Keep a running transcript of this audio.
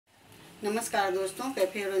नमस्कार दोस्तों,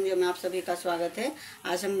 कैफे ओरेंजो में आप सभी का स्वागत है।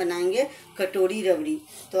 आज हम बनाएंगे कटोरी रबड़ी।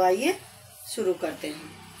 तो आइए शुरू करते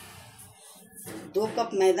हैं। 2 कप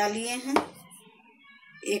मैदा लिए हैं,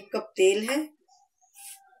 1 कप तेल है,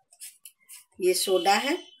 ये सोडा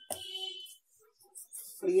है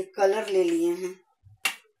और ये कलर ले लिए हैं।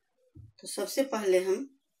 तो सबसे पहले हम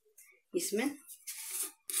इसमें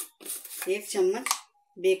 1 चम्मच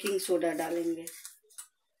बेकिंग सोडा डालेंगे।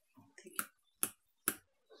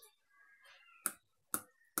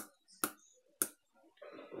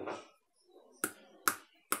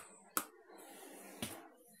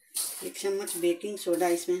 एक चम्मच बेकिंग सोडा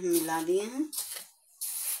इसमें हम मिला दिए हैं।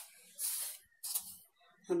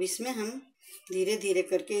 अब इसमें हम धीरे धीरे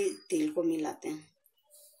करके तेल को मिलाते हैं।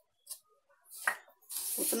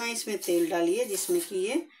 उतना इसमें तेल डालिए जिसमें कि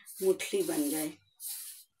ये मुठली बन जाए,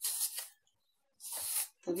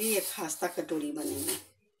 तभी ये खास्ता कटोरी बनेगी।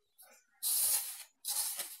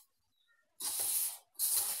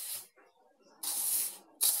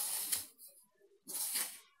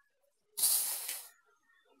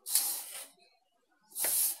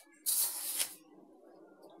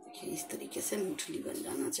 इस तरीके से मुठली बन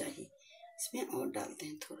जाना चाहिए। इसमें और डालते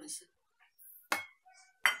हैं थोड़ा सा।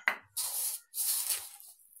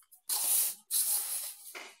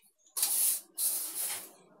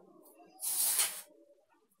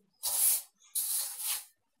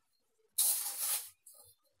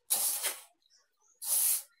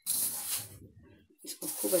 इसको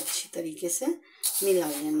खूब अच्छी तरीके से मिला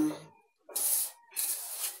लेना है।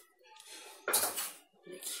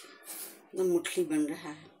 देखिए एकदम मुठली बन रहा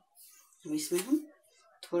है। अब इसमें हम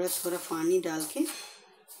थोड़ा थोड़ा पानी डाल के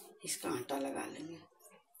इसका आटा लगा लेंगे।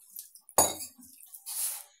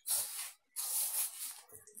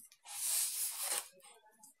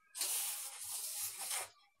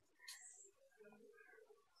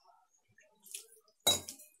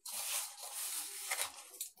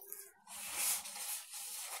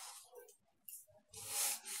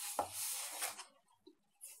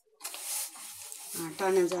 आटा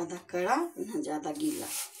न ज़्यादा कड़ा न ज़्यादा गीला।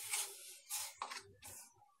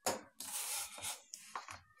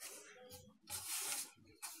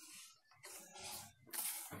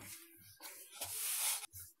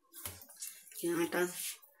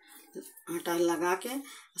 आटा लगा के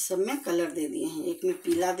सब में कलर दे दिए हैं। एक में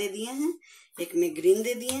पीला दे दिए हैं, एक में ग्रीन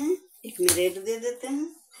दे दिए हैं, एक में रेड दे देते हैं।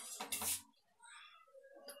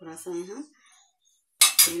 थोड़ा सा यहाँ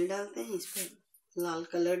तेल डालते हैं, इस पर लाल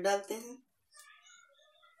कलर डालते हैं।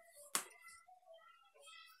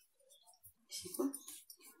 इसी को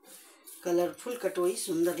कलरफुल कटोरी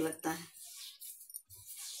सुंदर लगता है।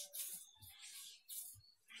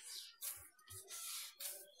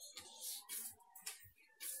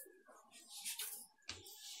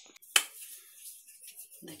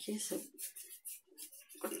 देखिए सब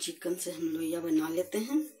चिकन से हम लोइया बना लेते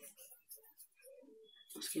हैं,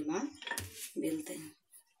 उसके बाद बेलते हैं।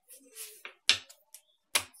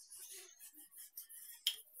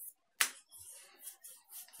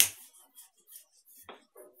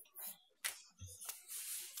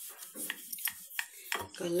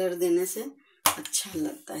 कलर देने से अच्छा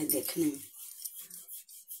लगता है देखने में।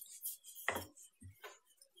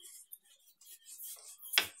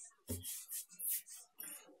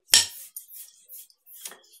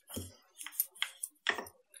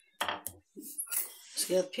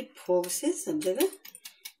 उसके बाद फिर फोग से सब जगह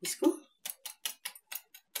इसको,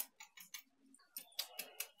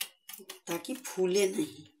 ताकि फूले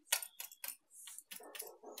नहीं।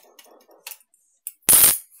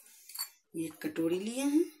 ये कटोरी लिए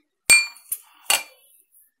हैं,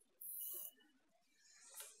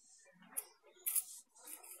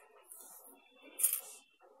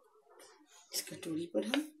 इस कटोरी पर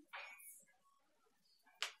हम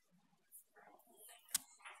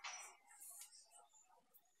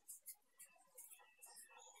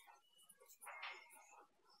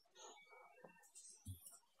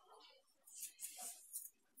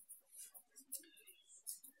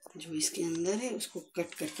जो इसके अंदर है उसको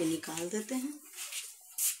कट करके निकाल देते हैं।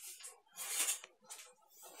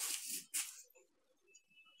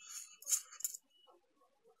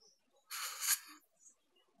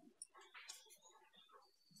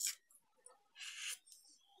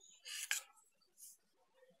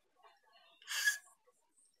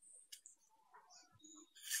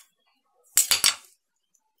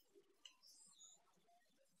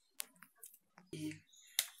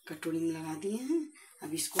 कटोरी में लगा दिए हैं।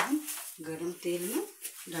 अब इसको हम गरम तेल में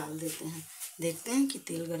डाल देते हैं। देखते हैं कि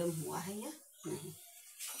तेल गरम हुआ है या नहीं।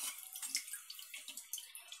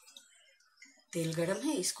 तेल गरम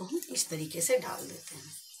है, इसको हम इस तरीके से डाल देते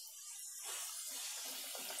हैं।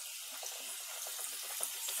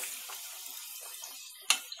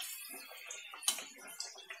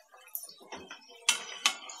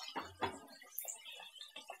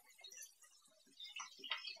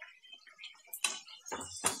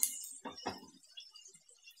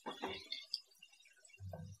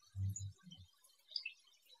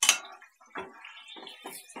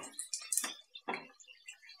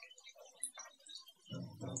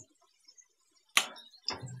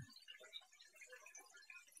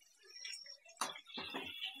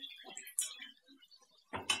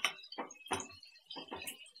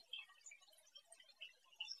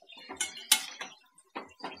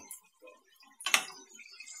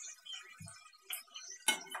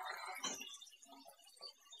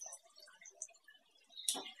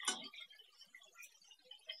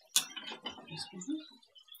 इसको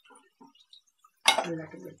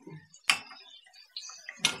पलट देते हैं।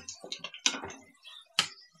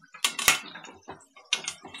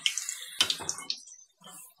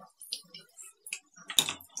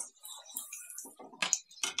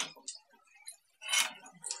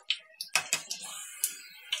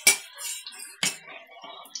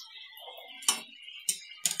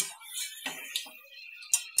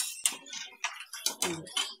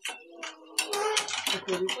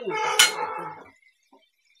 कटोरी को निकाल देते हैं।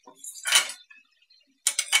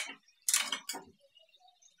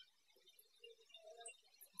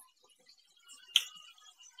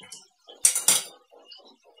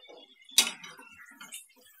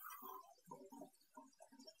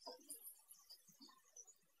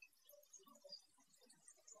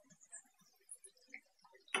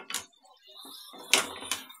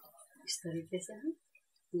 इस तरीके से हम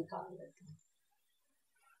निकाल लेते हैं।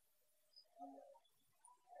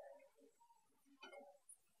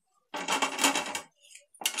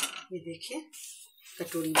 ये देखिए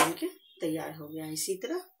कटोरी बनके तैयार हो गया है। इसी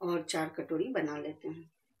तरह और 4 कटोरी बना लेते हैं।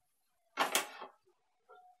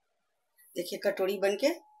 देखिए कटोरी बनके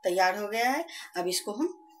तैयार हो गया है। अब इसको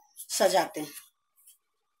हम सजाते हैं।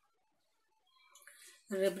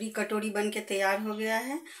 रबड़ी कटोरी बनके तैयार हो गया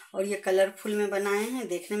है और ये कलरफुल में बनाए हैं।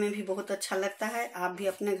 देखने में भी बहुत अच्छा लगता है। आप भी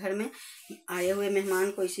अपने घर में आए हुए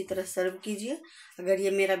मेहमान को इसी तरह सर्व कीजिए। अगर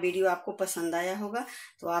ये मेरा वीडियो आपको पसंद आया होगा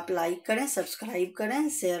तो आप लाइक करें, सब्सक्राइब करें,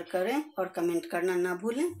 शेयर करें और कमेंट करना ना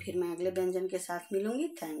भूलें। फिर मैं अगले व्यंजन के साथ मिलूंगी।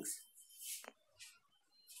 थैंक्स।